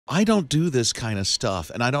I don't do this kind of stuff,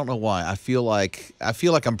 and I don't know why. I feel like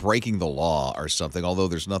I'm breaking the law or something, although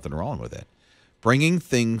there's nothing wrong with it. Bringing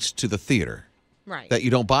things to the theater that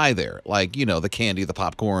you don't buy there, like, the candy, the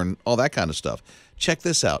popcorn, all that kind of stuff. Check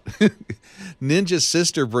this out. Ninja's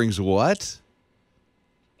sister brings what?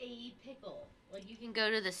 A pickle. Like, you can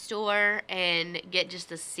go to the store and get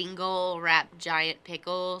just a single wrapped giant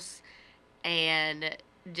pickles, and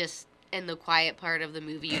just in the quiet part of the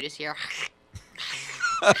movie, you just hear...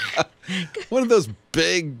 One of those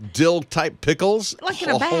big dill-type pickles? Like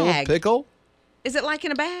in a bag. Whole pickle? Is it like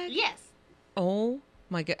in a bag? Yes. Oh,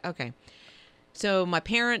 my God. Okay. So my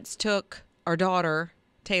parents took our daughter,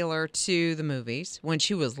 Taylor, to the movies when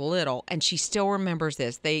she was little, and she still remembers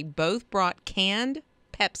this. They both brought canned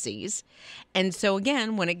Pepsis. And so,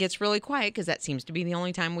 again, when it gets really quiet, because that seems to be the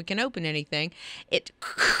only time we can open anything,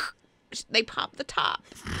 they pop the top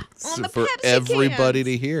on the for Pepsi everybody cans.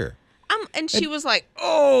 to hear. And she was like,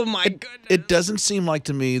 oh, my goodness. It doesn't seem like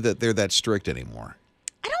to me that they're that strict anymore.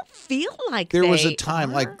 I don't feel like there was they a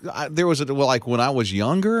time, are. like when I was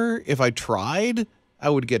younger, if I tried, I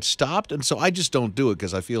would get stopped. And so I just don't do it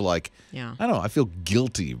because I feel like, I don't know, I feel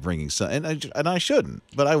guilty bringing something. And I shouldn't,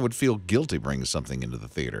 but I would feel guilty bringing something into the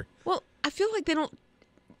theater. Well, I feel like they don't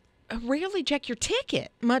rarely check your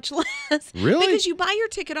ticket, much less. Really? Because you buy your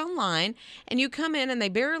ticket online and you come in and they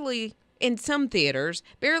barely, in some theaters,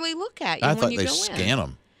 barely look at you when you go in. I thought they scan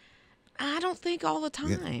them. I don't think all the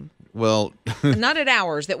time. Well, not at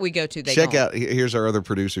ours that we go to. They check don't. out. Here's our other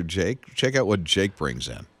producer, Jake. Check out what Jake brings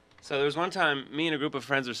in. So there was one time, me and a group of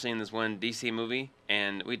friends were seeing this one DC movie,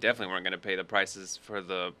 and we definitely weren't going to pay the prices for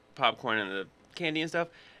the popcorn and the candy and stuff.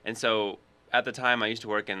 And so at the time, I used to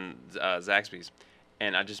work in Zaxby's,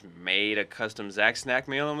 and I just made a custom Zax snack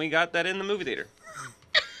meal, and we got that in the movie theater.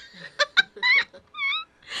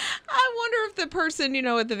 I wonder if the person,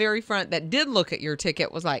 at the very front that did look at your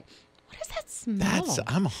ticket was like, what does that smell?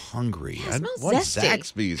 I'm hungry. Yeah, it smells want zesty.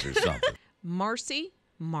 Zaxby's or something. Marcy.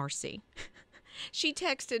 She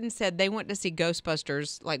texted and said they went to see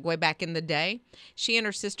Ghostbusters like way back in the day. She and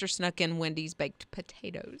her sister snuck in Wendy's baked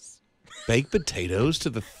potatoes. Baked potatoes to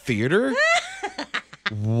the theater?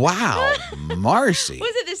 Wow, Marcy.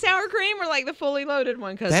 Was it the sour cream or like the fully loaded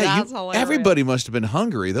one? Because that's hilarious. Everybody must have been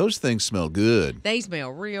hungry. Those things smell good. They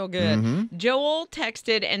smell real good. Mm-hmm. Joel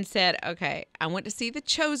texted and said, okay, I went to see The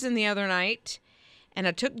Chosen the other night, and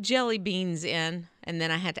I took jelly beans in, and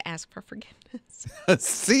then I had to ask for forgiveness.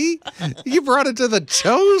 See? You brought it to The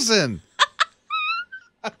Chosen.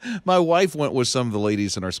 My wife went with some of the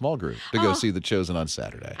ladies in our small group to go see The Chosen on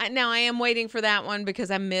Saturday. Now, I am waiting for that one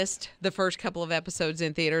because I missed the first couple of episodes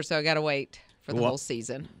in theater, so I got to wait for the whole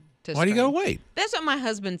season. Why do you got to wait? That's what my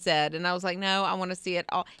husband said, and I was like, no, I want to see it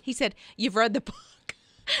all. He said, you've read the book.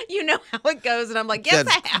 You know how it goes, and I'm like, yes,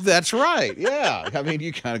 I have. That's right, yeah. I mean,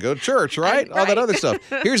 you kind of go to church, right? All that other stuff.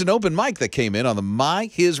 Here's an open mic that came in on the My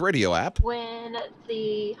HISRadio app. When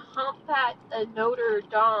the Humpback of Notre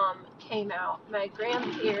Dame came out, my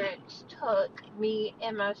grandparents took me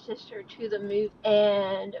and my sister to the movie,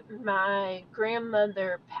 and my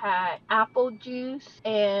grandmother packed apple juice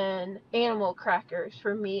and animal crackers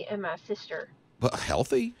for me and my sister. But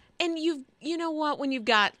healthy? And you know what? When you've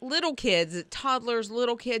got little kids, toddlers,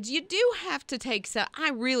 little kids, you do have to take some.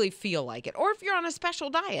 I really feel like it. Or if you're on a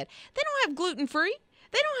special diet, they don't have gluten-free.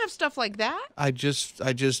 They don't have stuff like that. I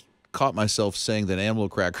just caught myself saying that animal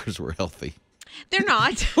crackers were healthy. They're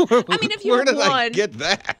not. I mean, if you Where did I one, get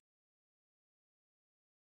that?